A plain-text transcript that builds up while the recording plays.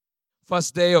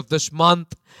first day of this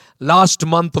month, last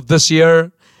month of this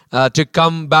year, to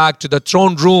come back to the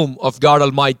throne room of God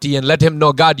Almighty and let Him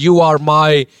know, God, you are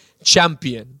my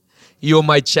champion. You are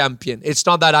my champion. It's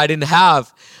not that I didn't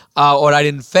have or I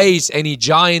didn't face any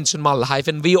giants in my life.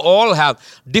 And we all have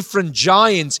different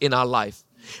giants in our life.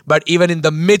 But even in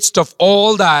the midst of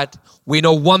all that, we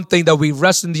know one thing, that we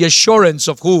rest in the assurance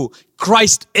of who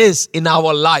Christ is in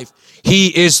our life.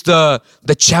 He is the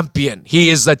champion.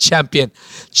 He is the champion.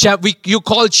 You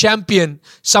call champion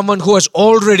someone who has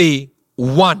already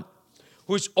won.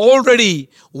 Who has already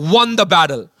won the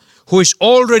battle. Who is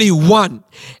already won.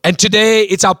 And today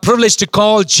it's our privilege to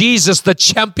call Jesus the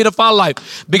champion of our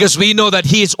life, because we know that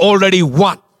He is already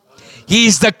won. He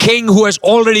is the King who has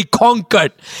already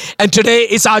conquered. And today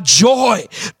it's our joy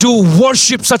to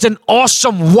worship such an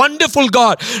awesome, wonderful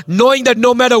God, knowing that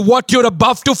no matter what you're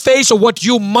about to face or what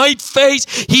you might face,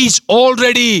 He's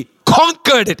already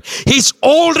conquered it. He's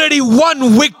already won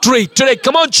victory today.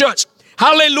 Come on, church.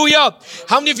 Hallelujah.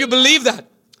 How many of you believe that?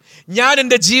 ഞാൻ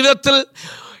എൻ്റെ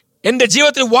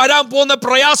ജീവിതത്തിൽ വരാൻ പോകുന്ന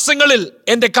പ്രയാസങ്ങളിൽ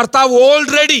എൻ്റെ കർത്താവ്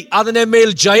already അതിനെ മേൽ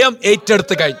ജയം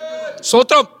ഏറ്റെടുത്ത് കഴിഞ്ഞു.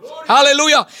 സ്തോത്രം.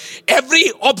 Hallelujah. Every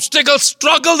obstacle,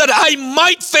 struggle that I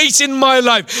might face in my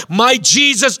life, my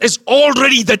Jesus is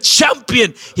already the champion.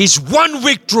 He's won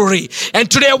victory. And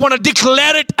today I want to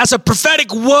declare it as a prophetic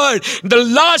word in the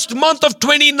last month of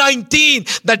 2019,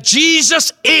 that Jesus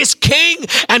is King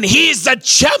and He is the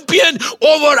champion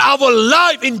over our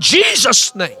life in Jesus'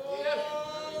 name.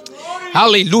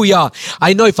 Hallelujah. I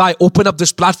know if I open up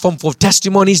this platform for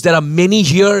testimonies, there are many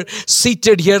here,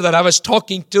 seated here, that I was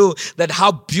talking to, that how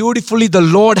beautifully the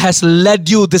Lord has led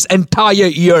you this entire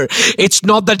year. It's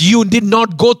not that you did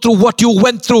not go through what you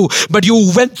went through, but you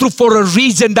went through for a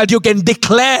reason, that you can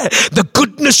declare the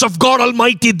goodness of God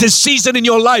Almighty this season in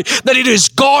your life, that it is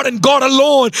God and God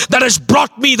alone that has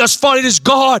brought me thus far. It is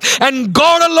God and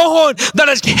God alone that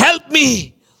has helped me.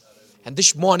 And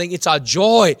this morning, it's our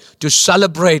joy to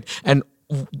celebrate and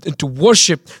to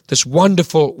worship this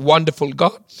wonderful, wonderful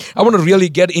God. I want to really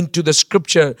get into the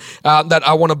scripture that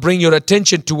I want to bring your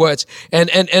attention towards.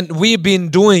 And we've been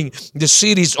doing the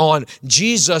series on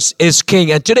Jesus is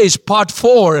King. And today is part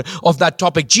 4 of that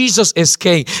topic. Jesus is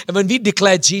King. And when we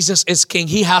declare Jesus is King,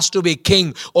 He has to be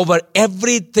King over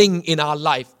everything in our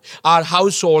life. Our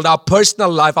household, our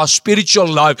personal life, our spiritual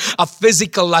life, our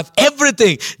physical life,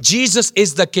 everything. Jesus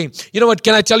is the King. You know what?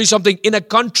 Can I tell you something? In a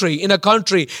country,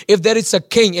 if there is a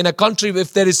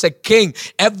king,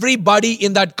 everybody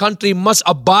in that country must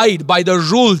abide by the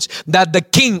rules that the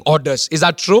king orders. Is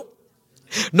that true?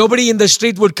 Nobody in the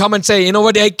street would come and say, you know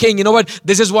what, hey king, you know what,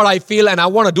 this is what I feel and I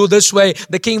want to do this way.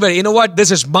 The king will, you know what, this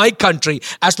is my country.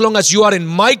 As long as you are in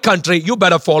my country, you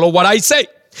better follow what I say.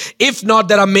 If not,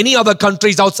 there are many other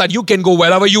countries outside. You can go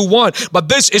wherever you want. But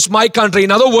this is my country.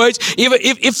 In other words,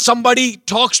 if somebody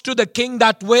talks to the king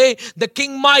that way, the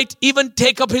king might even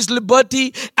take up his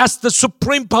liberty as the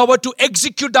supreme power to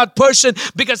execute that person,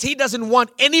 because he doesn't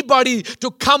want anybody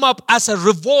to come up as a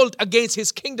revolt against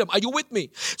his kingdom. Are you with me?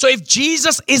 So if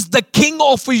Jesus is the king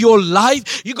of your life,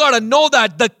 you got to know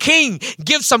that the king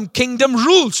gives some kingdom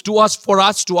rules to us for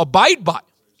us to abide by.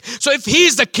 So if He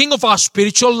is the king of our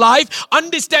spiritual life,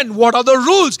 understand what are the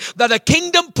rules that a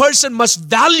kingdom person must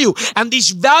value. And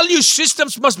these value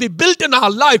systems must be built in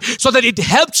our life so that it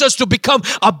helps us to become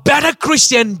a better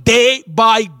Christian day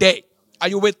by day. Are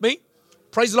you with me?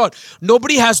 Praise the Lord.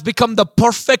 Nobody has become the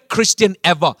perfect Christian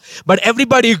ever, but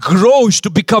everybody grows to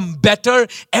become better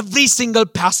every single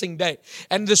passing day.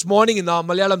 And this morning in our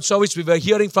Malayalam service, we were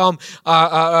hearing from,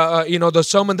 the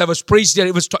sermon that was preached there.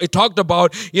 It talked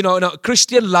about,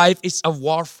 Christian life is a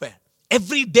warfare.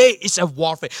 Every day is a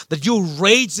warfare, that you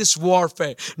rage this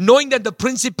warfare, knowing that the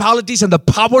principalities and the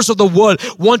powers of the world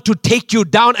want to take you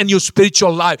down in your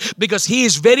spiritual life, because he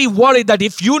is very worried that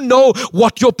if you know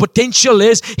what your potential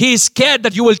is, he is scared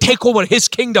that you will take over his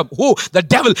kingdom. Who? The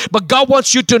devil. But God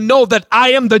wants you to know that I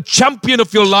am the champion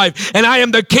of your life and I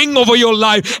am the king over your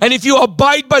life. And if you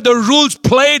abide by the rules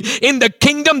played in the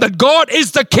kingdom that God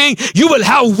is the king, you will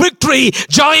have victory.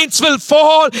 Giants will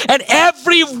fall and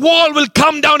every wall will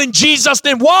come down in Jesus'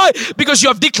 name. Why? Because you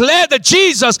have declared that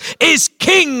Jesus is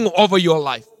king over your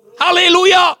life.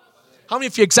 Hallelujah. How many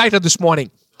of you are excited this morning?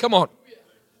 Come on.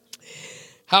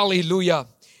 Hallelujah.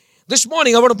 This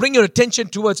morning, I want to bring your attention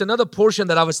towards another portion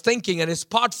that I was thinking, and it's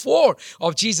part 4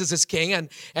 of Jesus is King. And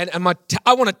I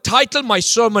want to title my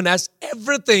sermon as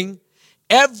everything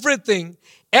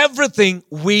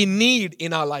we need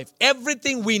in our life.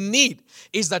 Everything we need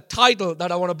is the title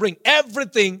that I want to bring.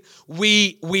 Everything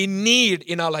we need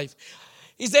in our life.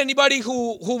 Is there anybody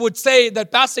who would say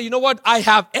that, Pastor, you know what? I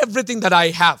have everything that I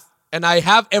have, and I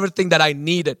have everything that I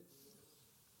needed.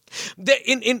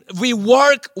 We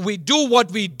work, we do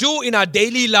what we do in our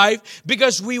daily life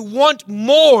because we want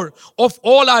more of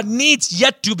all our needs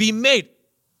yet to be made.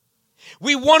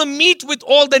 We want to meet with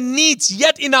all the needs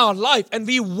yet in our life, and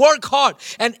we work hard,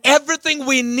 and everything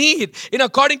we need in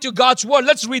according to God's word.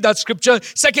 Let's read that scripture.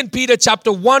 2 Peter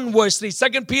chapter 1 verse 3.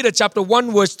 2 Peter chapter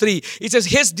 1 verse 3. It says,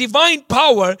 His divine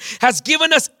power has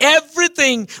given us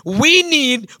everything we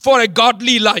need for a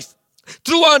godly life,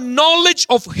 through our knowledge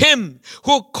of Him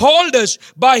who called us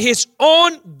by His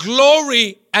own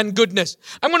glory and goodness.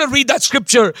 I'm going to read that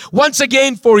scripture once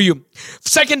again for you.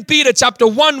 2 Peter chapter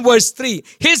 1 verse 3.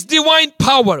 His divine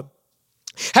power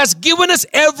has given us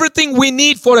everything we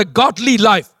need for a godly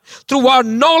life, through our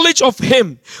knowledge of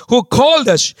Him who called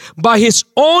us by His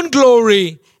own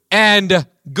glory and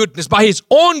goodness. By His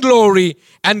own glory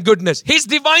and goodness. His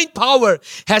divine power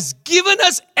has given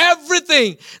us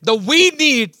everything that we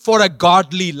need for a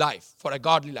godly life. For a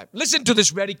godly life. Listen to this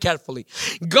very carefully.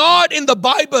 God in the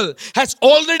Bible has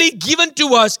already given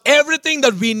to us everything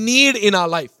that we need in our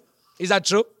life. Is that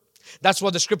true? That's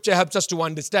what the scripture helps us to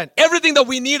understand. Everything that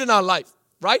we need in our life.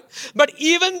 Right? But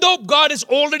even though God has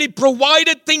already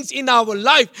provided things in our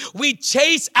life, we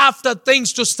chase after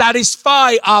things to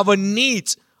satisfy our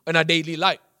needs in our daily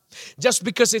life. Just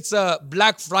because it's a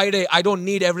Black Friday, I don't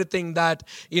need everything that,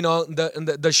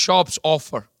 the shops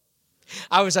offer.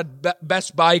 I was at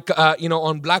Best Buy,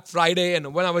 on Black Friday,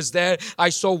 and when I was there, I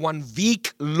saw one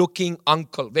weak-looking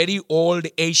uncle, very old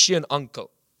Asian uncle,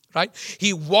 right?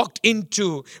 He walked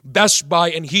into Best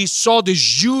Buy and he saw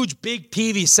this huge, big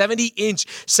TV, 70-inch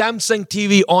Samsung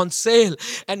TV on sale,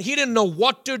 and he didn't know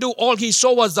what to do. All he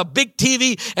saw was the big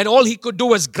TV, and all he could do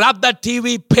was grab that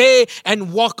TV, pay,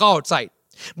 and walk outside.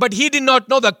 But he did not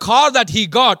know the car that he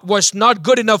got was not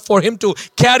good enough for him to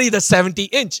carry the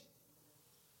 70-inch.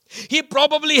 He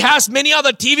probably has many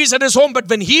other TVs at his home, but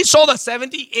when he saw the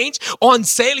 70-inch on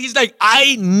sale, he's like,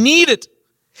 I need it.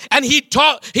 And he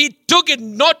took it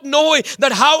not knowing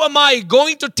that how am I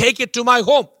going to take it to my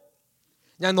home.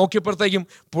 ഞാൻ നോക്കിയപ്പോഴത്തേക്കും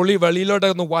പുള്ളി വെളിയിലോട്ട്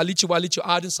ഒന്ന് വലിച്ചു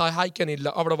ആരും സഹായിക്കാനില്ല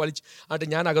അവിടെ വലിച്ചു എന്നിട്ട്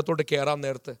ഞാൻ അകത്തോട്ട് കയറാൻ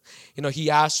നേരത്ത് he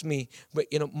asked me,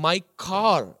 my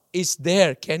car is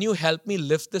there, can you help me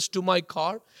lift this to my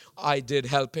car? I did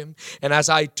help him, and as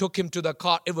I took him to the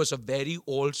car, it was a very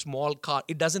old small car.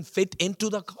 It doesn't fit into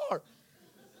the car.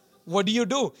 What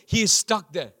do? He is stuck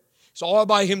there. It's all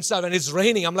by himself, and it's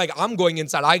raining. I'm like, I'm going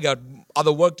inside, I got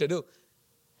other work to do.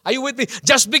 Are you with me?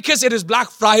 Just because it is Black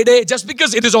Friday, just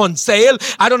because it is on sale,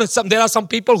 I don't know, there are some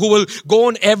people who will go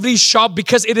on every shop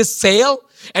because it is sale,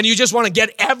 and you just want to get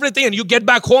everything, and you get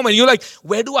back home and you're like,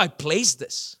 where do I place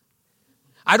this?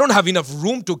 I don't have enough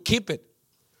room to keep it.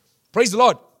 Praise the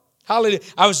Lord. Hallelujah.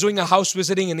 I was doing a house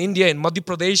visiting in India, in Madhya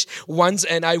Pradesh once,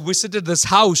 and I visited this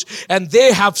house, and they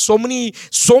have so many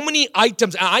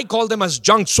items, and I call them as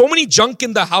junk, so many junk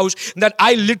in the house that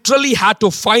I literally had to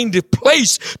find a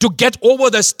place to get over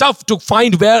the stuff to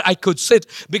find where I could sit,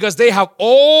 because they have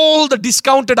all the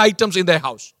discounted items in their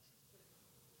house.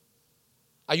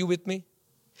 Are you with me?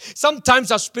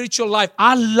 Sometimes our spiritual life,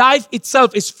 our life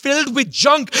itself is filled with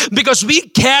junk because we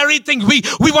carry things.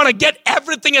 We want to get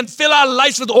everything and fill our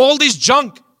lives with all this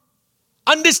junk.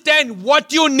 Understand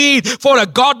what you need for a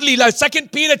godly life. 2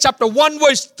 Peter chapter 1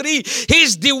 verse 3.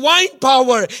 His divine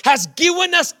power has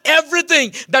given us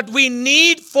everything that we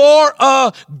need for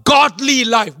a godly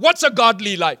life. What's a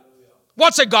godly life?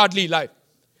 What's a godly life?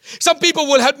 Some people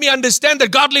will help me understand that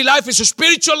godly life is a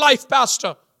spiritual life,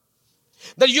 Pastor.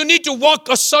 That you need to walk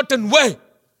a certain way.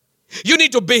 You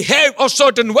need to behave a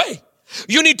certain way.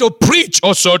 You need to preach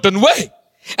a certain way.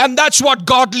 And that's what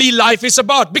godly life is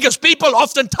about. Because people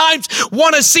oftentimes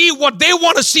want to see what they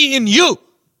want to see in you.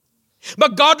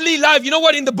 But godly life, you know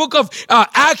what, in the book of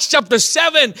Acts chapter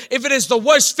 7, if it is the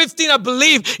verse 15, I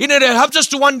believe, it helps us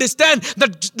to understand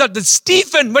that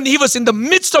Stephen, when he was in the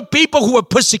midst of people who were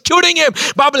persecuting him,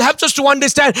 Bible helps us to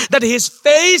understand that his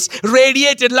face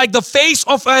radiated like the face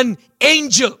of an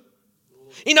angel.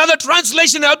 In other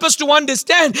translation, help us to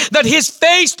understand that his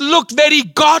face looked very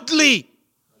godly.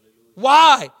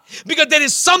 Why? Because there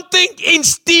is something in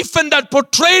Stephen that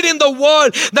portrayed in the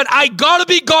world that I gotta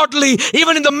be godly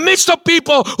even in the midst of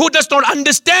people who does not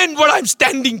understand what I'm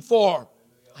standing for.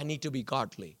 I need to be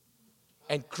godly.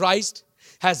 And Christ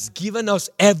has given us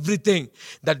everything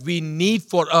that we need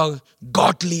for a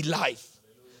godly life.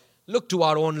 Look to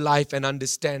our own life and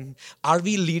understand, are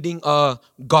we leading a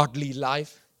godly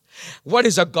life? What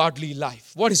is a godly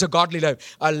life? What is a godly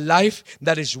life? A life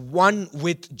that is one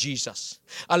with Jesus.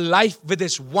 A life that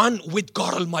is one with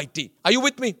God Almighty. Are you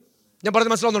with me? A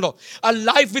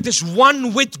life that is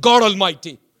one with God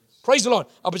Almighty. Praise the Lord.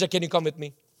 Abuja, can you come with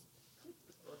me?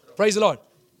 Praise the Lord.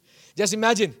 Just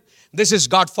imagine, this is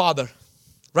God Father,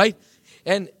 right?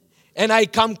 And I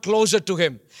come closer to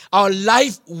Him. Our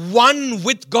life one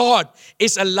with God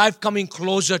is a life coming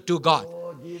closer to God.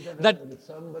 That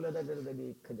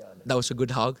was a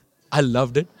good hug. I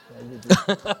loved it.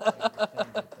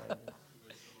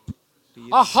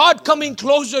 Our heart coming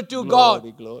closer to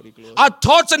God. Glory. Our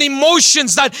thoughts and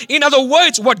emotions that, in other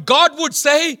words, what God would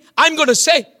say, I'm going to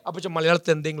say.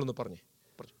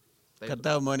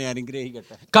 കർത്താവ് മോനെ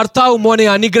അനുഗ്രഹിക്കട്ടെ. Kartavu mone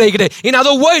anigrahikite. In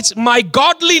other words, my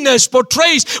godliness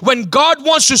portrays when God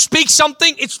wants to speak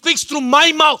something, it speaks through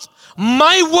my mouth.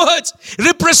 My words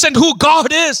represent who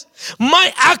God is.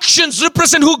 My actions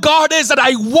represent who God is. That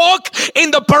I walk in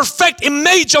the perfect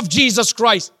image of Jesus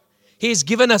Christ. He has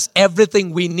given us everything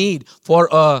we need for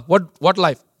what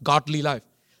life? Godly life.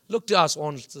 Look to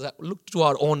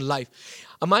our own life.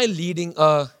 Am I leading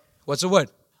what's the word?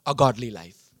 A godly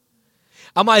life.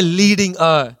 Am I leading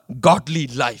a godly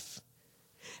life?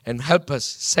 And help us,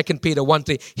 2 Peter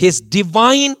 1:3. His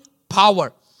divine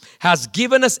power has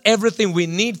given us everything we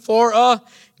need for a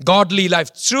godly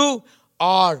life. Through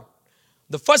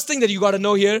the first thing that you got to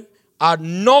know here, our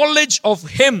knowledge of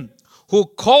Him who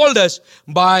called us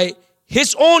by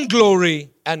His own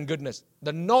glory and goodness.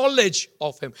 The knowledge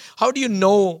of Him. How do you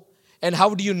know and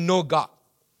how do you know God?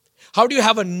 How do you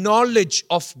have a knowledge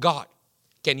of God?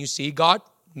 Can you see God?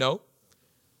 No.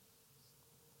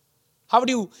 How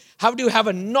do you have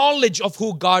a knowledge of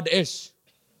who God is?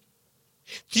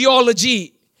 Theology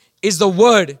is the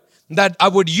word that I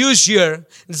would use here.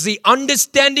 It's the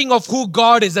understanding of who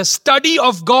God is. The study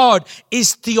of God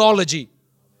is theology.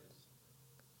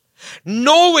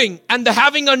 Knowing and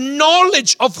having a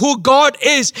knowledge of who God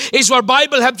is what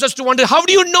Bible helps us to wonder. How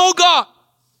do you know God?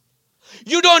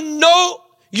 You don't know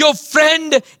your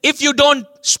friend if you don't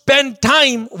spend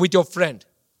time with your friend.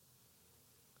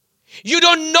 You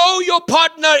don't know your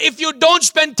partner if you don't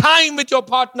spend time with your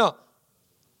partner.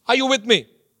 Are you with me?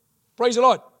 Praise the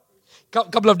Lord.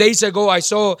 Couple of days ago, I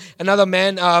saw another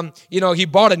man, he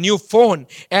bought a new phone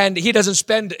and he doesn't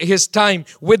spend his time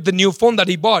with the new phone that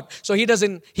he bought. So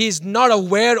he's not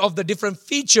aware of the different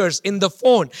features in the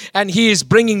phone. And he is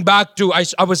bringing back to, I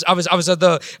was at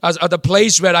the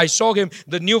place where I saw him,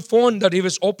 the new phone that he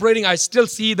was operating. I still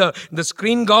see the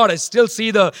screen guard. I still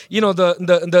see the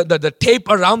tape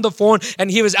around the phone.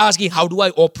 And he was asking, how do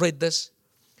I operate this?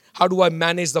 How do I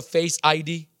manage the Face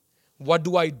ID? What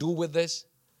do I do with this?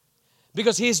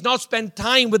 Because he has not spent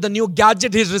time with the new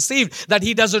gadget he's received, that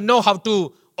he doesn't know how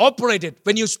to operate it.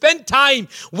 When you spend time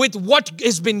with what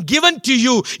has been given to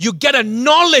you, you get a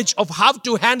knowledge of how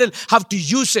to handle, how to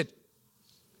use it.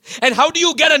 And how do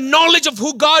you get a knowledge of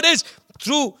who God is?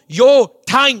 Through your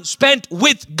time spent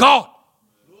with God.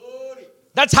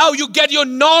 That's how you get your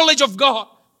knowledge of God.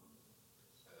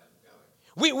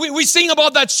 We sing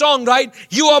about that song, right?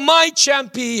 You are my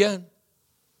champion.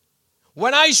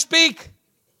 When I speak,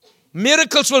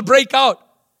 miracles will break out.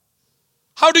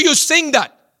 How do you sing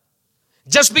that?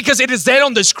 Just because it is there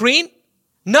on the screen?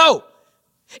 No.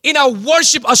 In our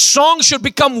worship, a song should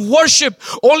become worship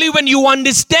only when you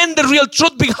understand the real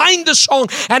truth behind the song,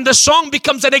 and the song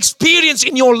becomes an experience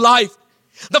in your life.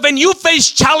 That when you face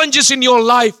challenges in your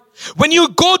life, when you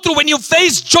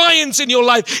face giants in your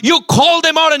life, you call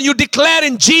them out and you declare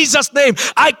in Jesus' name,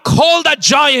 I call that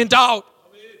giant out.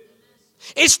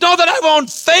 It's not that I won't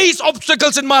face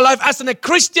obstacles in my life. As in a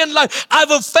Christian life, I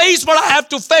will face what I have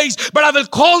to face, but I will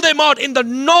call them out in the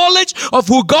knowledge of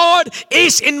who God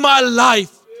is in my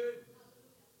life.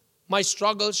 My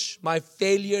struggles, my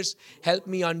failures help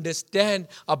me understand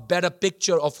a better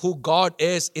picture of who God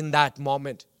is in that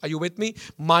moment. Are you with me?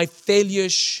 My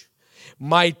failures,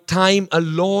 my time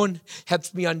alone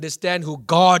helps me understand who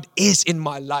God is in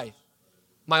my life.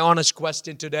 My honest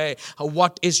question today,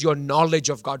 what is your knowledge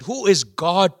of God? Who is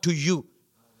God to you?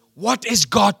 What is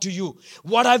God to you?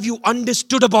 What have you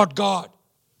understood about God?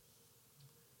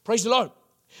 Praise the Lord.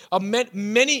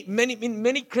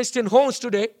 Many Christian homes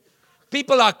today,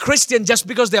 people are Christian just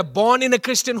because they are born in a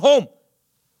Christian home.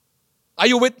 Are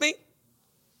you with me?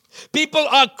 People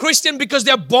are Christian because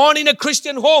they are born in a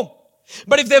Christian home.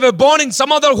 But if they were born in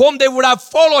some other home, they would have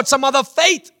followed some other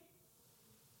faith.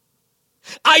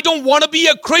 I don't want to be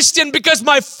a Christian because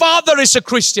my father is a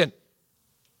Christian.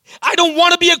 I don't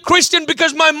want to be a Christian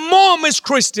because my mom is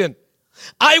Christian.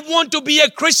 I want to be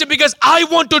a Christian because I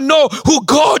want to know who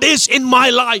God is in my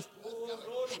life.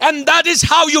 And that is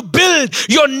how you build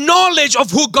your knowledge of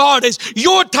who God is,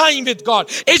 your time with God.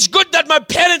 It's good that my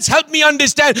parents helped me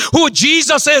understand who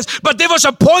Jesus is, but there was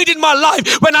a point in my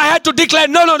life when I had to declare,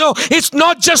 no, it's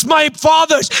not just my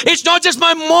fathers, it's not just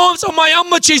my moms or my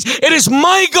ammachis, it is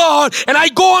my God. And I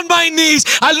go on my knees,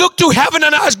 I look to heaven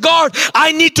and ask God,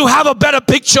 I need to have a better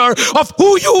picture of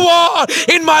who you are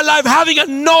in my life, having a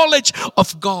knowledge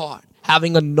of God.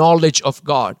 Having a knowledge of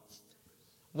God.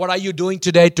 What are you doing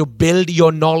today to build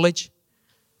your knowledge?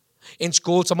 In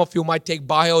school, some of you might take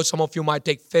bio, some of you might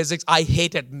take physics. I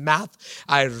hated math.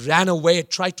 I ran away,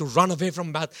 tried to run away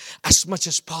from math as much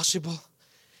as possible.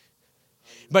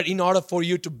 But in order for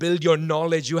you to build your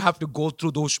knowledge, you have to go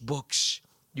through those books.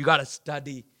 You got to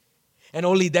study. And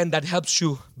only then that helps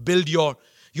you build your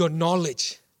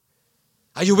knowledge.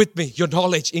 Are you with me? Your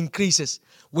knowledge increases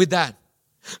with that.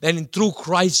 And through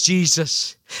Christ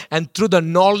Jesus and through the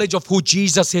knowledge of who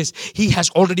Jesus is, He has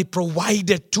already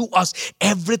provided to us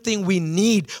everything we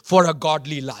need for a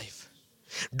godly life.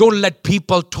 Don't let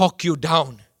people talk you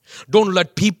down. Don't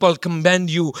let people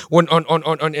commend you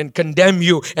and condemn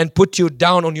you and put you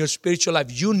down on your spiritual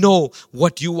life. You know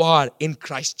what you are in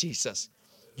Christ Jesus.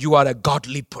 You are a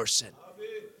godly person.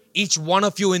 Each one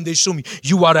of you in this room,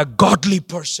 you are a godly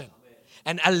person.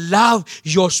 And allow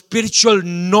your spiritual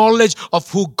knowledge of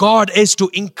who God is to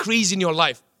increase in your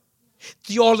life.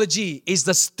 Theology is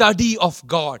the study of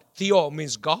God. Theo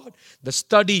means God, the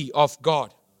study of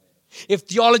God. If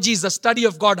theology is the study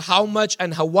of God, how much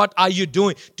and what are you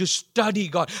doing to study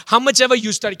God? How much ever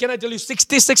you study. Can I tell you,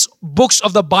 66 books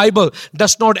of the Bible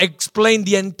does not explain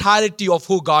the entirety of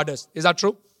who God is. Is that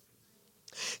true?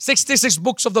 66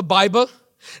 books of the Bible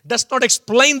does not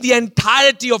explain the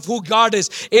entirety of who God is.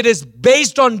 It is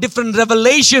based on different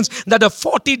revelations that the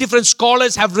 40 different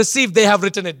scholars have received. They have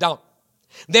written it down.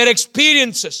 Their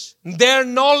experiences, their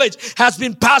knowledge has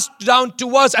been passed down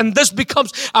to us, and this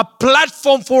becomes a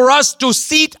platform for us to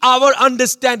seek our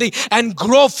understanding and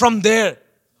grow from there.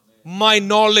 My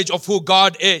knowledge of who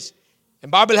God is.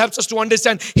 And Bible helps us to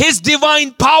understand His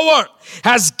divine power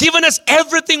has given us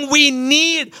everything we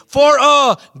need for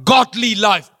a godly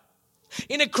life.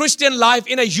 In a Christian life,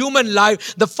 in a human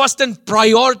life, the first and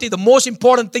priority, the most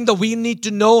important thing that we need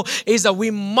to know is that we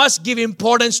must give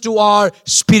importance to our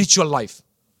spiritual life.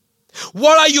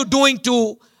 What are you doing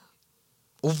to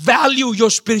value your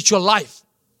spiritual life?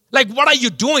 Like, what are you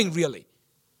doing really?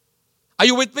 Are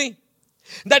you with me?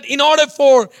 That in order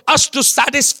for us to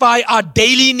satisfy our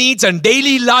daily needs and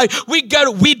daily life, we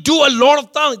do a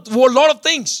lot of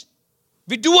things.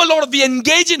 We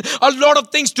engage in a lot of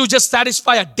things to just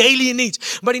satisfy our daily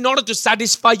needs. But in order to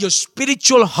satisfy your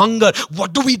spiritual hunger,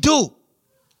 what do?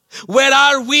 Where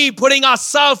are we putting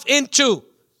ourselves into?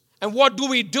 And what do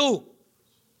we do?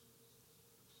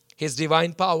 His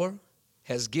divine power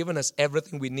has given us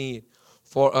everything we need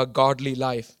for a godly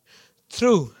life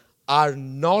through our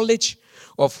knowledge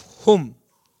of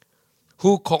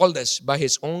who called us by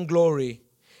His own glory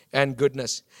and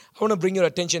goodness. I want to bring your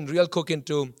attention real quick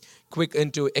into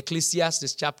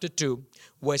Ecclesiastes chapter 2,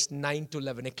 verse 9 to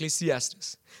 11.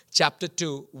 Ecclesiastes chapter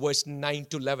 2, verse 9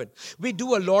 to 11. We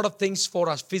do a lot of things for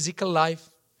our physical life,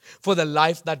 for the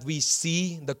life that we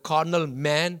see, the carnal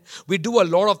man. We do a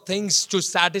lot of things to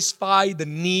satisfy the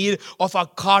need of our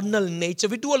carnal nature.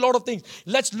 We do a lot of things.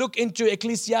 Let's look into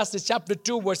Ecclesiastes chapter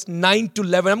 2, verse 9 to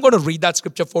 11. I'm going to read that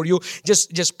scripture for you.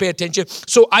 Just pay attention.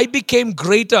 So I became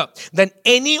greater than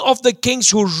any of the kings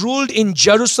who ruled in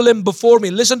Jerusalem before me.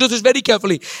 Listen to this very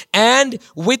carefully. And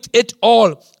with it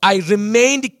all, I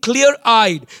remained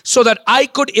clear-eyed so that I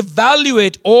could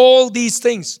evaluate all these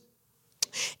things.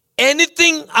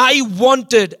 Anything I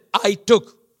wanted, I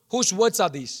took. Whose words are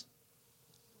these?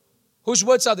 Whose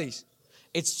words are these?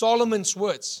 It's Solomon's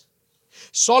words.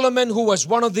 Solomon, who was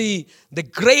one of the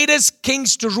greatest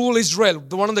kings to rule Israel,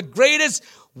 one of the greatest,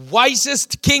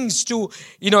 wisest kings to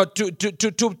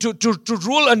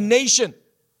rule a nation.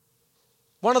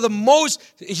 One of the most,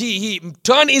 he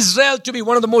turned Israel to be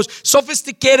one of the most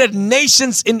sophisticated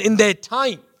nations in their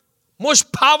time.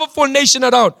 Most powerful nation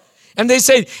around. And they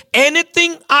said,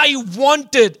 anything I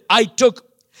wanted, I took.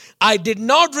 I did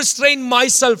not restrain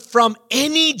myself from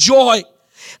any joy.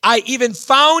 I even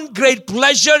found great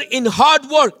pleasure in hard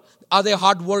work. Are there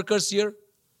hard workers here?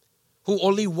 Who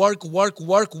only work,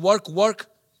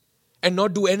 and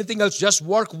not do anything else, just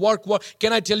work.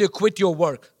 Can I tell you, quit your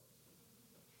work.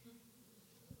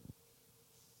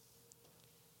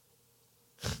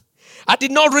 I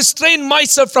did not restrain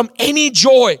myself from any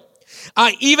joy.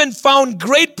 I even found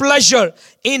great pleasure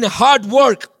in hard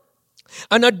work,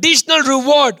 an additional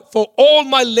reward for all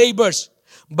my labors.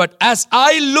 But as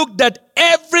I looked at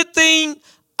everything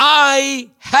I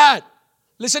had,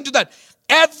 Listen to that.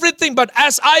 Everything, but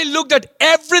as I looked at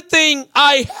everything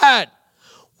I had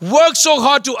worked so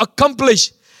hard to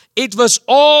accomplish, it was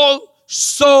all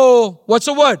so, what's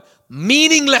the word?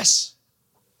 Meaningless.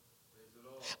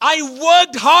 I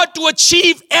worked hard to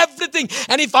achieve everything.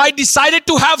 And if I decided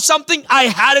to have something, I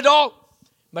had it all.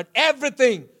 But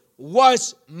everything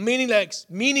was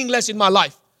meaningless in my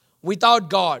life. Without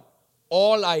God,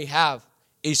 all I have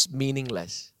is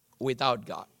meaningless without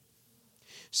God.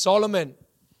 Solomon,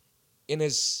 in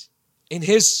his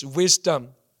wisdom,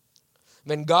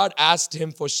 when God asked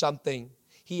him for something,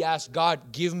 he asked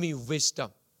God, give me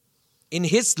wisdom. In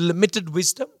his limited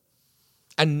wisdom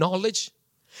and knowledge,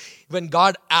 when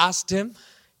God asked him,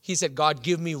 he said, God,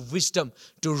 give me wisdom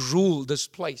to rule this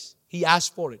place. He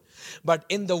asked for it. But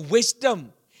in the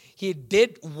wisdom, he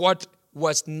did what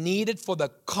was needed for the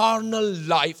carnal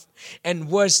life. And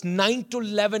verse 9 to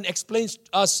 11 explains to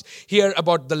us here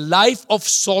about the life of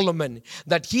Solomon,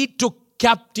 that he took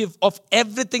captive of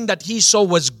everything that he saw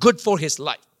was good for his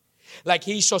life. Like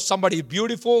he saw somebody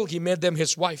beautiful, he made them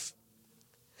his wife.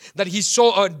 That he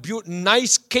saw a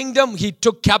nice kingdom, he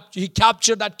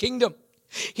captured that kingdom.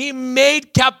 He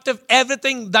made captive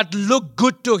everything that looked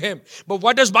good to him. But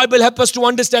what does Bible help us to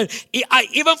understand? I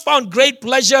even found great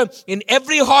pleasure in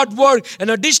every hard work, an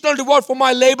additional reward for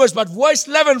my labors. But verse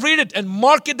 11, read it and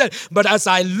mark it there. But as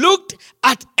I looked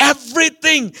at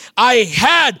everything I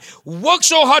had worked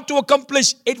so hard to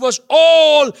accomplish, it was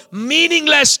all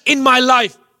meaningless in my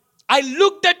life. I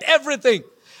looked at everything.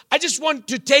 I just want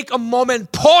to take a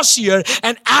moment, pause here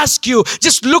and ask you,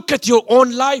 just look at your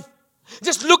own life.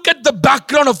 Just look at the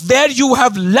background of where you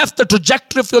have left the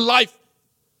trajectory of your life.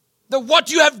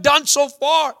 What you have done so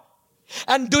far.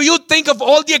 And do you think of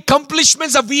all the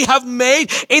accomplishments that we have made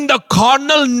in the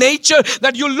carnal nature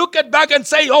that you look at back and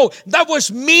say, oh, that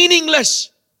was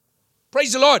meaningless.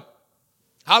 Praise the Lord.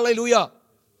 Hallelujah.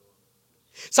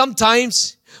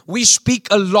 Sometimes we speak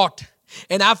a lot.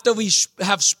 And after we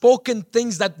have spoken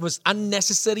things that was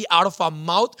unnecessary out of our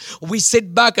mouth, we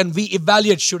sit back and we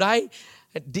evaluate, should I?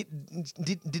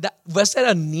 Was there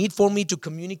a need for me to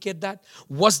communicate that?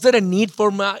 Was there a need for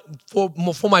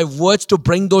my words to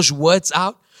bring those words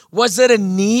out? Was there a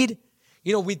need?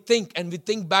 We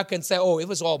think back and say, oh, it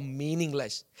was all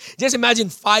meaningless. Just imagine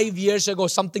 5 years ago,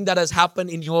 something that has happened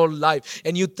in your life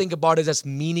and you think about it as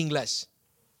meaningless.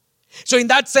 So in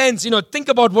that sense, think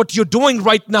about what you're doing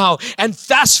right now and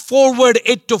fast forward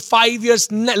it to 5 years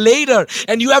later.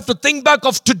 And you have to think back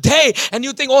of today and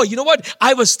you think, oh, you know what?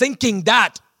 I was thinking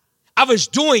that. I was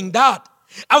doing that.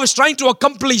 I was trying to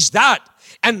accomplish that.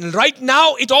 And right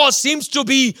now, it all seems to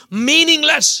be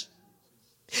meaningless.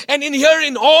 And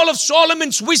in all of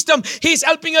Solomon's wisdom, he's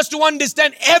helping us to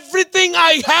understand everything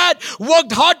I had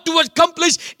worked hard to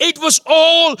accomplish. It was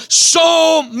all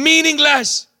so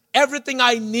meaningless. Everything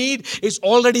I need is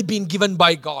already been given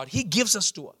by God. He gives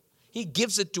us to us. He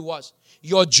gives it to us.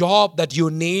 Your job that you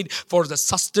need for the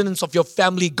sustenance of your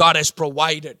family, God has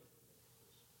provided.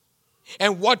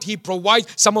 And what He provides,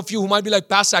 some of you who might be like,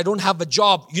 Pastor, I don't have a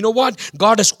job. You know what?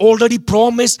 God has already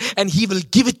promised and He will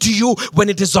give it to you when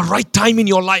it is the right time in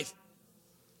your life.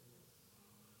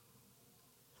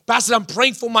 Pastor, I'm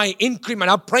praying for my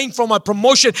increment. I'm praying for my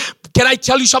promotion. Can I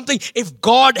tell you something? If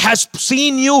God has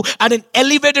seen you at an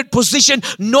elevated position,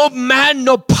 no man,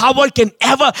 no power can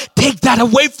ever take that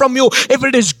away from you. If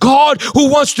it is God who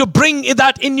wants to bring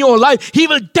that in your life, He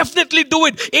will definitely do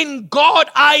it. In God,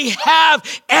 I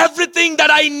have everything that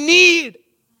I need.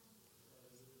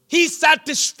 He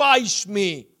satisfies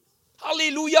me.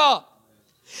 Hallelujah.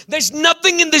 There's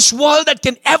nothing in this world that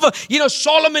can ever,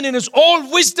 Solomon in his all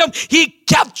wisdom, he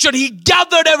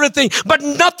gathered everything, but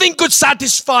nothing could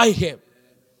satisfy him.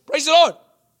 Praise the Lord.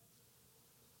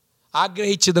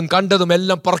 ആഗ്രഹിച്ചതും കണ്ടതും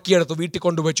എല്ലാം പറക്കിയെടുത്ത് വീട്ടിൽ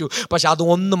കൊണ്ടുവച്ചു. പക്ഷെ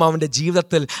അതൊന്നും അവന്റെ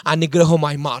ജീവിതത്തിൽ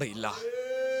അനുഗ്രഹമായി മാറിയില്ല.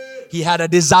 He had a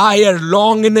desire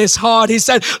long in his heart. He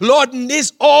said, Lord,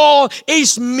 this all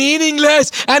is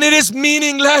meaningless, and it is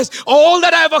meaningless. All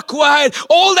that I've acquired,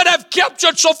 all that I've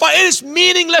captured so far, it is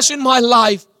meaningless in my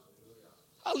life.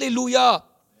 Hallelujah.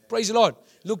 Praise the Lord.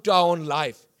 Look to our own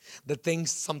life. The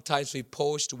things sometimes we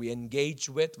post, we engage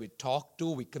with, we talk to,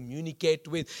 we communicate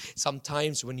with.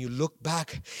 Sometimes when you look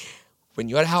back, when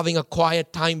you're having a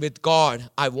quiet time with God,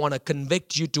 I want to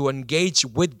convict you to engage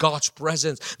with God's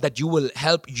presence, that you will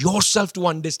help yourself to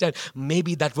understand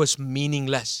maybe that was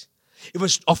meaningless. It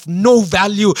was of no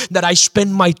value that I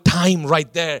spent my time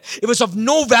right there. It was of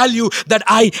no value that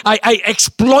I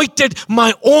exploited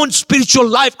my own spiritual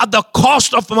life at the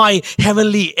cost of my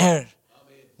heavenly heir,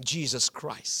 Jesus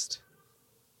Christ.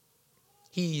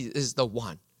 He is the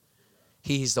one.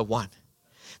 He is the one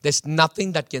There's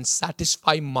nothing that can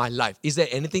satisfy my life. Is there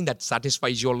anything that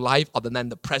satisfies your life other than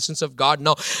the presence of God?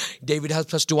 No. David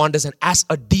helps us to understand, as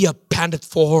a deer panteth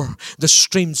for the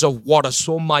streams of water,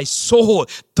 so my soul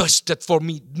thirsteth for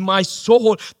me. My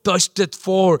soul thirsteth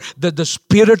for the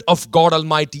Spirit of God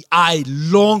Almighty. I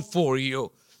long for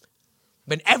you.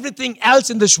 When everything else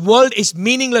in this world is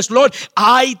meaningless, Lord,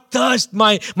 I thirst.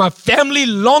 My family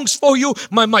longs for you.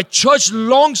 My church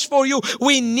longs for you.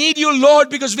 We need you, Lord,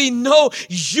 because we know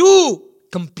you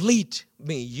complete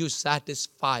me. You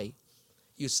satisfy.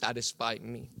 You satisfy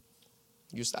me.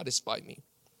 You satisfy me.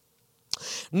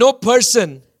 No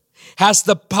person has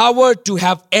the power to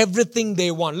have everything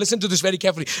they want. Listen to this very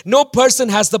carefully. No person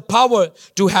has the power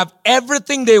to have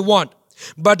everything they want.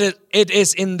 But it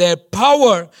is in their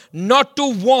power not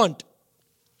to want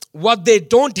what they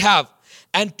don't have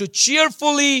and to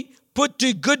cheerfully put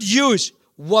to good use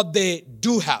what they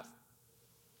do have.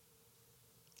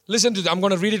 Listen to that. I'm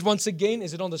going to read it once again.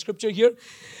 Is it on the scripture here?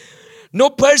 No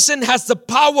person has the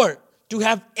power to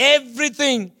have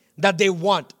everything that they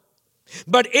want.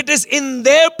 But it is in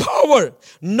their power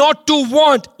not to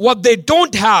want what they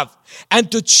don't have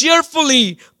and to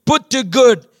cheerfully put to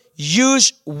good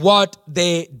use what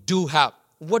they do have.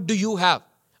 What do you have?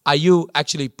 Are you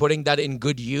actually putting that in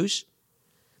good use?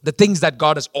 The things that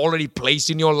God has already placed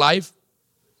in your life,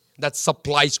 that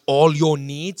supplies all your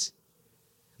needs,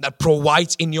 that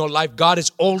provides in your life. God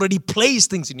has already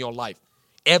placed things in your life.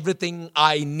 Everything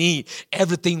I need,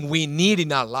 everything we need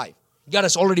in our life, God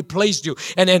has already placed you.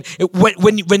 And then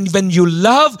when you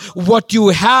love what you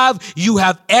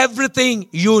have everything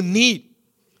you need.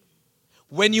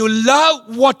 When you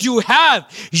love what you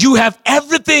have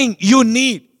everything you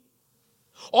need.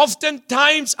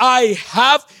 Oftentimes I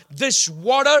have this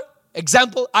water,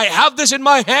 example, I have this in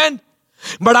my hand,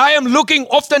 but I am looking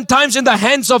oftentimes in the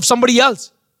hands of somebody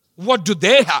else. What do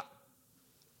they have?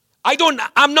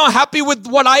 I'm not happy with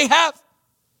what I have.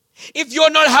 If you're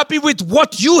not happy with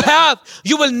what you have,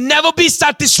 you will never be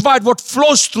satisfied what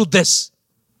flows through this.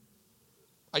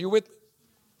 Are you with me?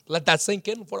 Let that sink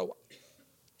in for a while.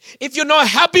 If you're not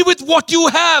happy with what you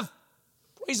have,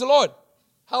 praise the Lord.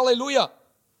 Hallelujah.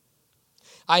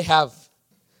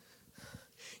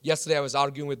 Yesterday I was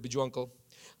arguing with Biju uncle.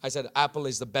 I said, Apple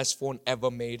is the best phone ever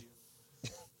made.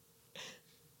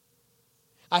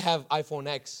 I have iPhone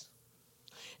X.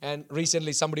 And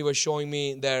recently somebody was showing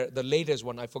me the latest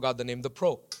one. I forgot the name, the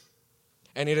Pro.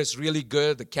 And it is really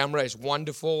good. The camera is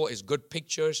wonderful. It's good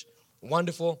pictures.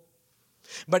 Wonderful.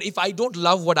 But if I don't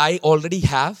love what I already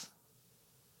have,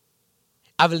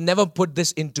 I will never put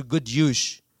this into good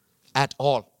use at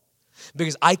all.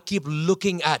 Because I keep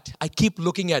looking at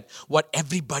what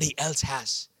everybody else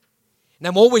has. And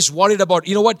I'm always worried about,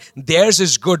 you know what? Theirs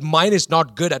is good. Mine is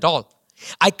not good at all.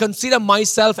 I consider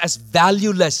myself as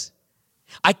valueless.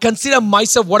 I consider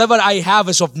myself, whatever I have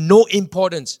is of no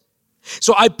importance.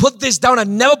 So I put this down. I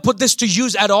never put this to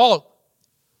use at all.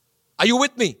 Are you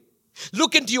with me?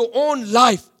 Look into your own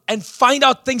life and find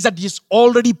out things that is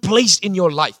already placed in your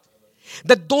life.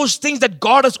 That those things that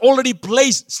God has already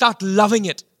placed, start loving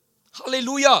it.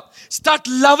 Hallelujah. Start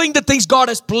loving the things God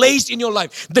has placed in your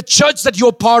life. The church that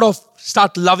you're part of,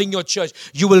 start loving your church.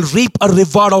 You will reap a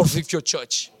reward out of your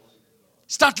church.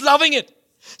 Start loving it.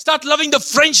 Start loving the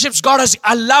friendships God has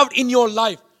allowed in your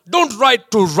life. Don't try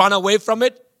to run away from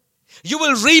it. You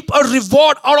will reap a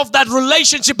reward out of that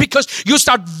relationship because you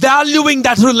start valuing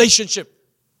that relationship.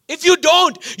 If you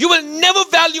don't, you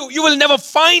will never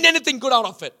find anything good out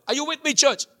of it. Are you with me,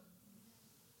 church?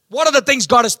 What are the things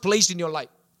God has placed in your life?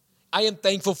 I am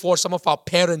thankful for some of our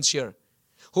parents here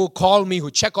who call me,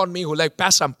 who check on me, who like,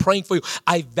 Pastor, I'm praying for you.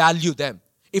 I value them.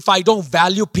 If I don't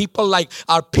value people like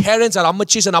our parents, our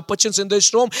ammachis and appachins in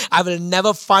this room, I will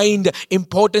never find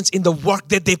importance in the work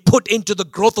that they put into the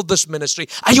growth of this ministry.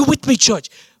 Are you with me, church?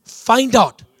 Find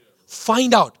out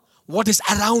what is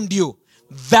around you.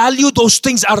 Value those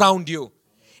things around you.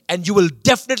 And you will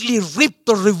definitely reap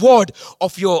the reward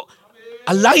of your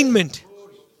alignment.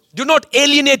 Do not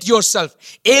alienate yourself.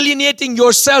 Alienating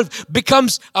yourself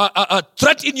becomes a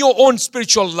threat in your own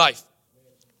spiritual life.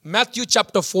 Matthew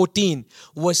chapter 14,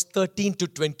 verse 13 to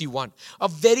 21. A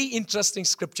very interesting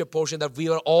scripture portion that we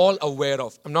are all aware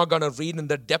of. I'm not going to read in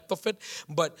the depth of it,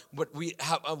 but we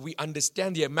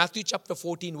understand here. Matthew chapter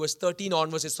 14, verse 13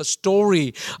 onwards is the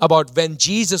story about when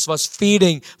Jesus was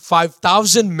feeding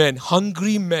 5,000 men,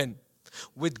 hungry men,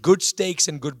 with good steaks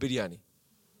and good biryani.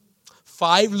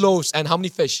 5 loaves and how many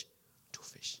fish? 2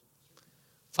 fish.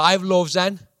 5 loaves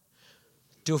and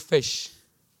 2 fish.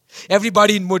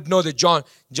 Everybody would know that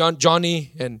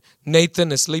Johnny and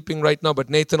Nathan is sleeping right now, but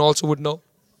Nathan also would know.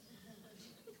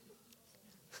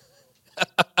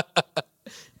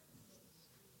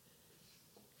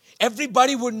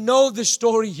 everybody would know the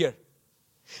story here.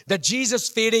 That Jesus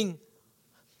feeding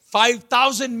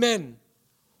 5,000 men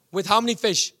with how many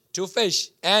fish? 2 fish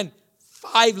and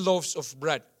 5 loaves of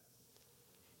bread.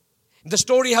 The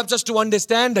story helps us to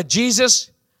understand that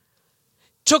Jesus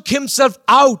took himself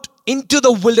out into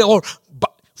the wilderness, or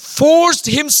forced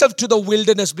himself to the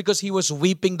wilderness because he was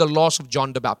weeping the loss of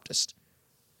John the Baptist.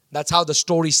 That's how the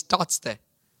story starts there.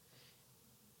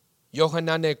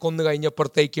 യോഹന്നാനെ കൊന്നു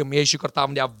കഴിഞ്ഞപ്പോഴത്തേക്കും യേശു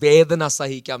കർത്താവിൻ്റെ ആ വേദന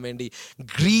സഹിക്കാൻ വേണ്ടി,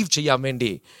 grieve ചെയ്യാൻ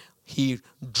വേണ്ടി, he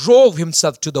drove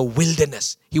himself to the wilderness.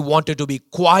 He wanted to be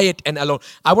quiet and alone.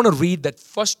 I want to read that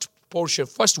first portion,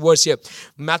 first verse here.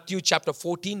 Matthew chapter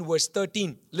 14 verse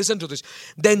 13. Listen to this.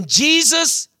 Then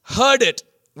Jesus heard it.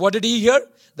 What did he hear?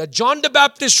 That John the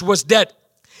Baptist was dead.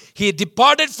 He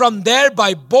departed from there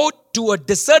by boat to a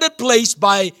deserted place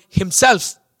by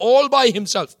himself, all by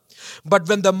himself. But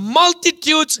when the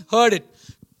multitudes heard it,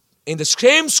 in the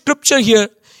same scripture here,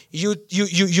 you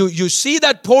see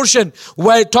that portion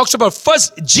where it talks about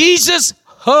first Jesus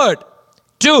heard,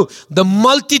 2 the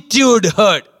multitude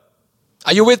heard.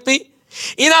 Are you with me?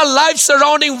 In our life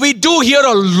surrounding, we do hear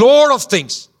a lot of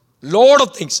things.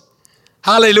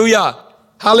 Hallelujah.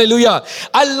 Hallelujah.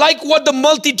 I like what the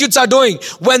multitudes are doing.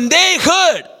 When they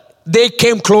heard, they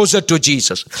came closer to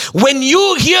Jesus. When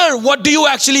you hear, what do you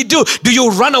actually do? Do you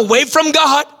run away from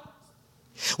God?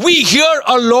 We hear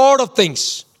a lot of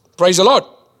things. Praise the Lord.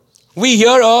 We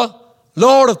hear a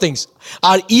lot of things.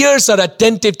 Our ears are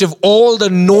attentive to all the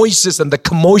noises and the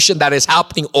commotion that is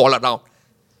happening all around.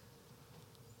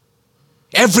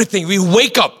 Everything. We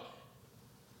wake up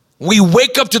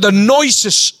to the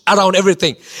noises around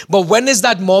everything. But when is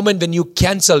that moment when you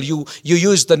cancel? You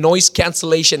use the noise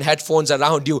cancellation headphones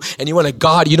around you, and you are like,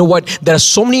 God, you know what? There are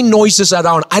so many noises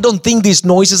around. I don't think these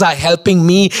noises are helping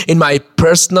me in my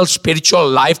personal spiritual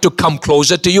life to come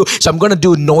closer to you. So I'm going to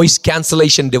do noise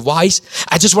cancellation device.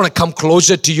 I just want to come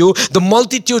closer to you. The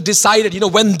multitude decided,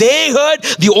 when they heard,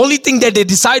 the only thing that they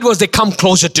decided was they come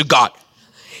closer to God.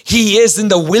 He is in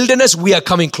the wilderness. We are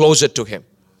coming closer to him.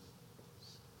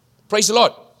 Praise the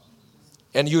Lord.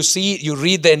 And you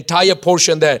read the entire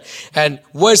portion there. And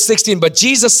verse 16, but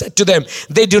Jesus said to them,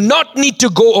 they do not need to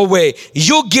go away.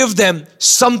 You give them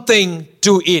something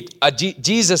to eat.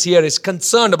 Jesus here is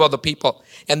concerned about the people.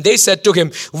 And they said to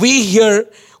him, we here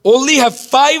only have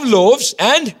 5 loaves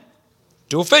and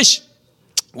 2 fish.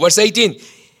 Verse 18,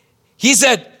 he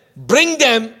said, bring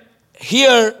them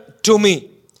here to me.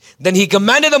 Then he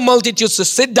commanded the multitudes to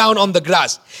sit down on the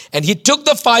grass. And he took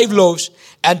the 5 loaves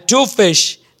and 2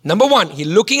 fish. Number 1, he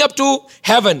looking up to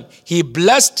heaven, he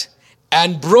blessed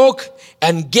and broke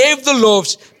and gave the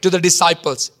loaves to the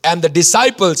disciples. And the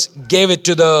disciples gave it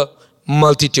to the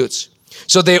multitudes.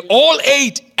 So they all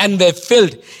ate and were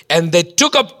filled. And they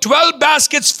took up 12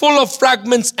 baskets full of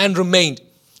fragments and remained.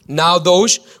 Now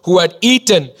those who had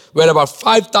eaten were about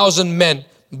 5,000 men,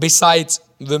 besides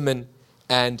women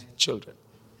and children.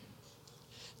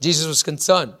 Jesus was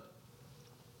concerned.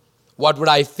 What would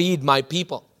I feed my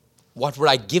people? What would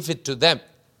I give it to them?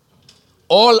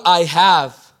 All I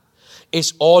have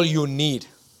is all you need.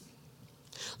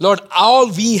 Lord, all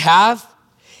we have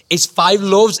is 5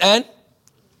 loaves and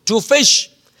 2 fish.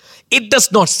 It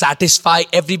does not satisfy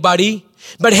everybody.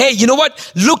 But hey, you know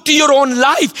what? Look to your own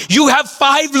life. You have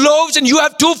 5 loaves and you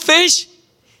have 2 fish.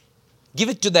 Give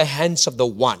it to the hands of the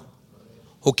one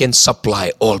who can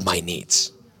supply all my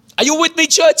needs. Are you with me,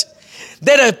 church?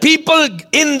 There are people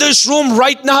in this room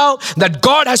right now that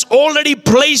God has already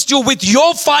placed you with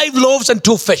your 5 loaves and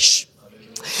 2 fish.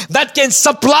 That can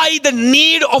supply the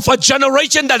need of a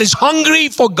generation that is hungry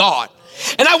for God.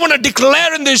 And I want to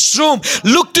declare in this room,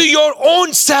 look to your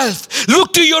own self.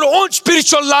 Look to your own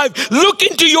spiritual life. Look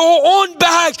into your own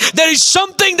bag. There is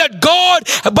something that God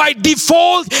by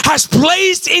default has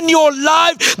placed in your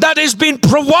life that has been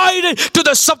provided to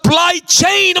the supply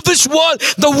chain of this world.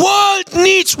 The world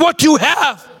needs what you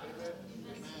have.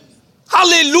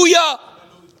 Hallelujah.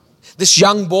 This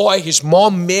young boy, his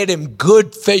mom made him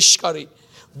good fish curry.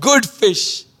 Good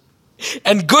fish.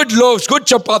 And good loaves, good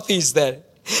chapatis there.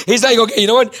 He's like, okay, you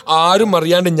know what? How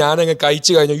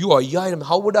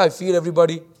would I feed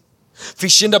everybody?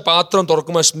 Fishing the patron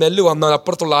torkuma smell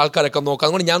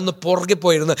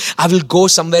I will go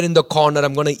somewhere in the corner.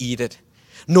 I'm going to eat it.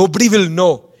 Nobody will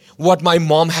know what my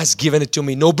mom has given it to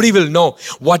me. Nobody will know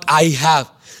what I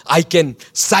have. I can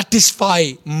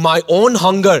satisfy my own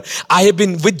hunger. I have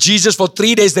been with Jesus for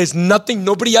 3 days. There's nothing.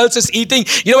 Nobody else is eating.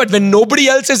 You know what? When nobody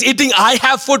else is eating, I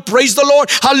have food. Praise the Lord.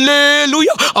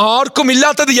 Hallelujah.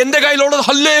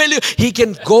 He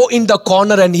can go in the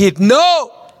corner and eat.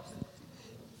 No.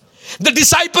 The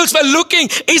disciples were looking,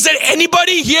 is there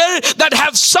anybody here that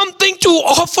have something to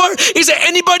offer? Is there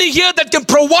anybody here that can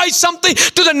provide something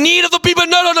to the need of the people?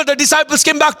 No. The disciples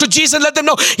came back to Jesus and let them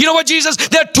know, you know what, Jesus,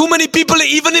 there are too many people.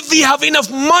 Even if we have enough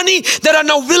money, there are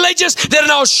no villages, there are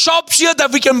no shops here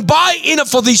that we can buy enough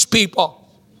for these people.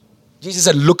 Jesus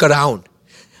said, look around.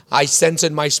 I sense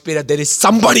in my spirit there is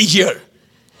somebody here.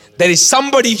 There is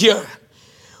somebody here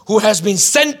who has been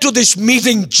sent to this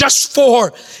meeting just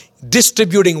for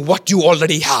distributing what you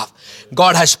already have.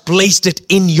 God has placed it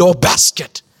in your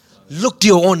basket. Look to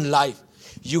your own life.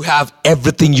 You have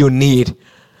everything you need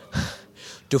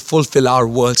to fulfill our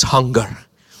world's hunger.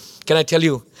 Can I tell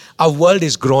you, our world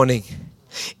is groaning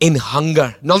in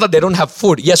hunger. Not that they don't have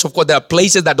food. Yes, of course, there are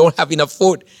places that don't have enough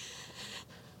food.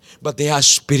 But they are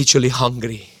spiritually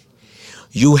hungry.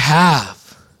 You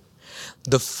have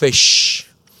the fish.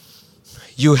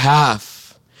 You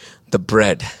have the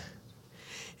bread.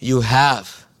 You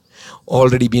have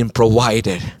already been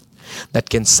provided that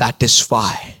can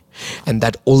satisfy, and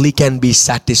that only can be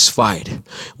satisfied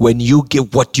when you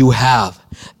give what you have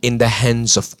in the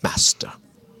hands of Master.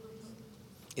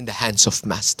 In the hands of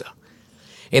Master.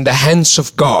 In the hands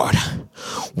of God.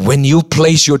 When you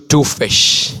place your 2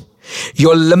 fish,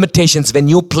 your limitations, when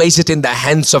you place it in the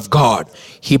hands of God,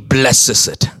 He blesses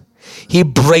it. He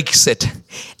breaks it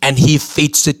and He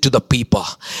feeds it to the people.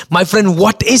 My friend,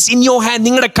 what is in your hand?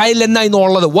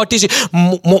 What is it?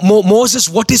 Moses,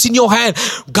 what is in your hand?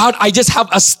 God, I just have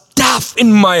a staff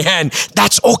in my hand.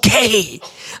 That's okay.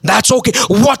 That's okay.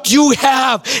 What you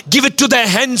have, give it to the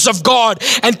hands of God.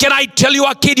 And can I tell you,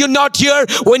 kid, you're not here.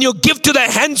 When you give to the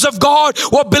hands of God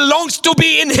what belongs to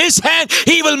be in His hand,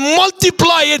 He will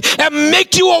multiply it and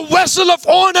make you a vessel of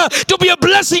honor to be a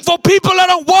blessing for people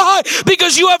around. Why?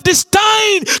 Because you have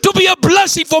destined to be a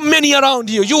blessing for many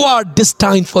around you. You are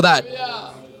destined for that.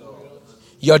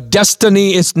 Your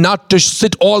destiny is not to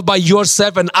sit all by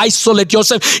yourself and isolate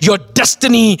yourself. Your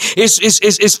destiny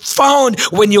is found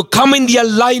when you come in the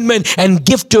alignment and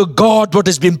give to God what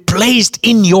has been placed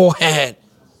in your hand.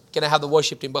 Can I have the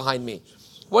worship team behind me?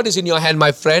 What is in your hand,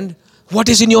 my friend? What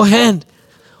is in your hand?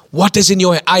 What is in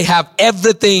your hand? I have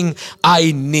everything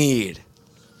I need.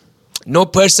 No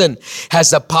person has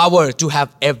the power to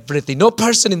have everything. No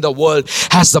person in the world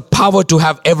has the power to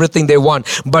have everything they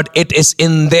want. But it is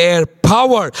in their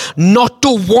power not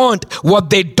to want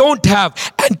what they don't have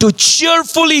and to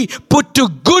cheerfully put to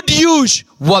good use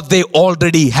what they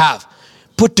already have.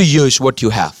 Put to use what you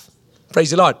have.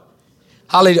 Praise the Lord.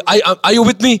 Hallelujah. Are you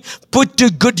with me? Put to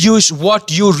good use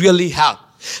what you really have.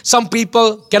 Some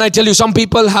people, can I tell you, some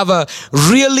people have a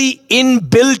really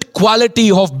inbuilt quality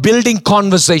of building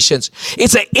conversations.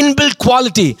 It's an inbuilt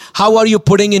quality. How are you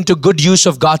putting into good use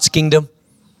of God's kingdom?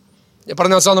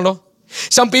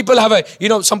 Some people have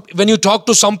when you talk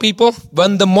to some people,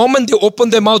 when the moment they open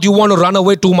their mouth, you want to run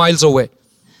away 2 miles away.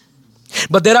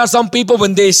 But there are some people,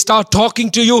 when they start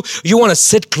talking to you, you want to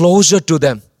sit closer to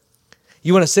them.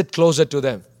 You want to sit closer to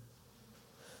them.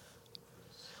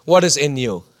 What is in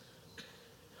you?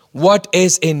 What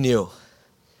is in you?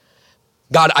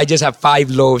 God, I just have 5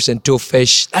 loaves and 2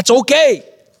 fish. That's okay.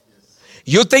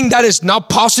 You think that is not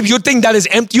possible? You think that is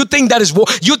empty? You think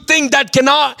that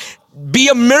cannot be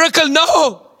a miracle?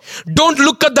 No. Don't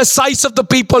look at the size of the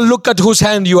people. Look at whose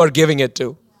hand you are giving it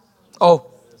to. Oh.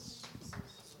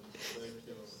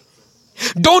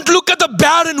 Don't look at the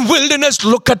barren wilderness.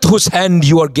 Look at whose hand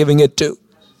you are giving it to.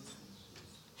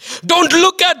 Don't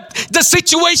look at the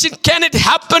situation. Can it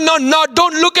happen or not?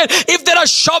 Don't look at if there are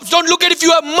shops. Don't look at if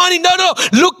you have money. No.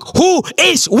 Look who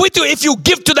is with you. If you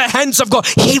give to the hands of God,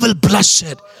 He will bless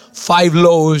it. 5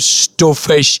 loaves, 2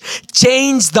 fish.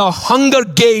 Change the hunger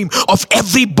game of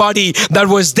everybody that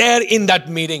was there in that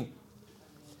meeting.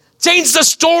 Change the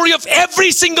story of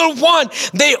every single one.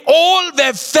 They all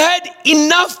were fed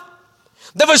enough.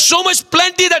 There was so much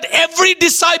plenty that every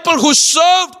disciple who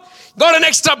served got an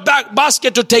extra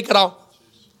basket to take around.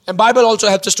 And Bible also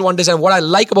helps us to understand. What I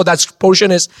like about that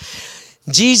portion is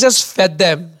Jesus fed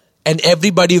them and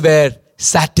everybody were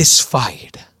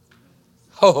satisfied.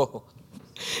 Oh,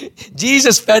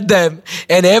 Jesus fed them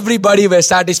and everybody were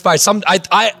satisfied.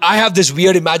 I have this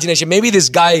weird imagination. Maybe this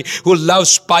guy who loves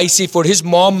spicy food, his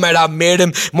mom might have made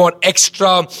him more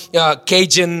extra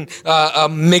Cajun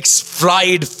mixed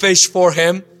fried fish for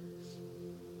him.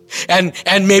 And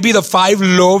maybe the 5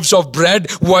 loaves of bread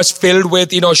was filled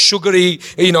with, sugary,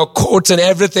 coats and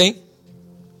everything.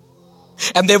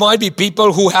 And there might be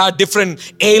people who had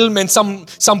different ailments.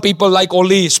 Some people like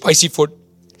only spicy food.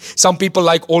 Some people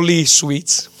like only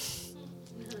sweets.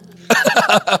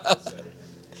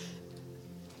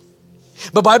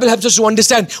 But Bible helps us to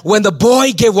understand when the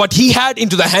boy gave what he had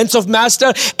into the hands of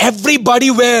master,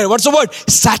 everybody were, what's the word?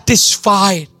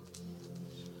 Satisfied.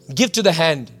 Give to the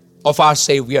hand of our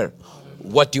Savior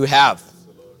what you have.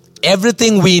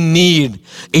 Everything we need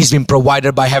is being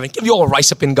provided by heaven. Can we all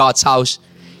rise up in God's house?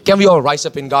 Can we all rise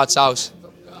up in God's house?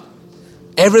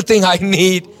 Everything I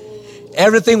need,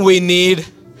 everything we need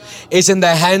is in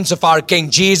the hands of our King.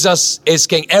 Jesus is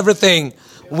King. Everything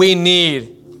we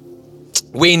need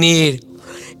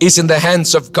is in the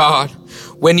hands of God.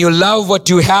 When you love what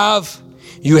you have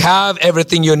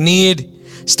everything you need.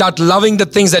 Start loving the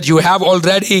things that you have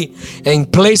already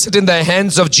and place it in the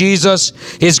hands of Jesus.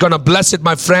 He's going to bless it,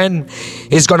 my friend.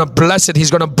 He's going to bless it.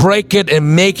 He's going to break it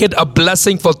and make it a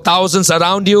blessing for thousands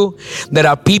around you. There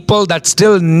are people that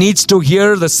still needs to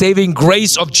hear the saving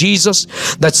grace of Jesus,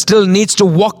 that still needs to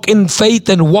walk in faith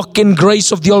and walk in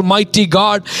grace of the Almighty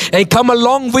God and come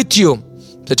along with you.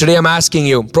 So today I'm asking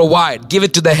you, provide, give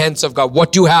it to the hands of God,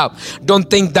 what you have. Don't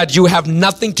think that you have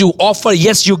nothing to offer.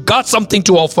 Yes, you got something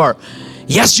to offer.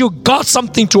 Yes, you got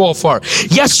something to offer.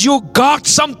 Yes, you got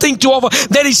something to offer.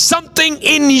 There is something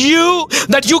in you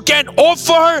that you can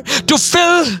offer to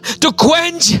fill, to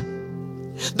quench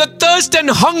the thirst and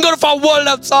hunger of our world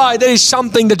outside. There is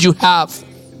something that you have.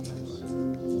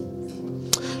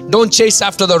 Don't chase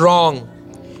after the wrong.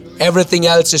 Everything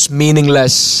else is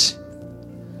meaningless.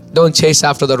 Don't chase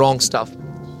after the wrong stuff.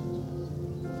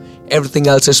 Everything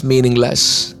else is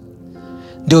meaningless.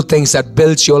 Do things that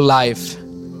builds your life,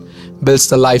 builds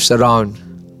the lives around,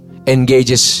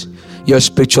 engages your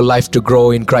spiritual life to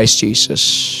grow in Christ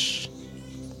Jesus.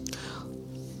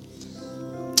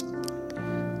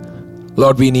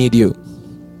 Lord, we need you.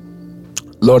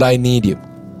 Lord, I need you.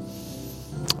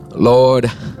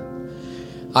 Lord,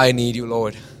 I need you,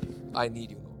 Lord. I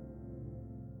need you.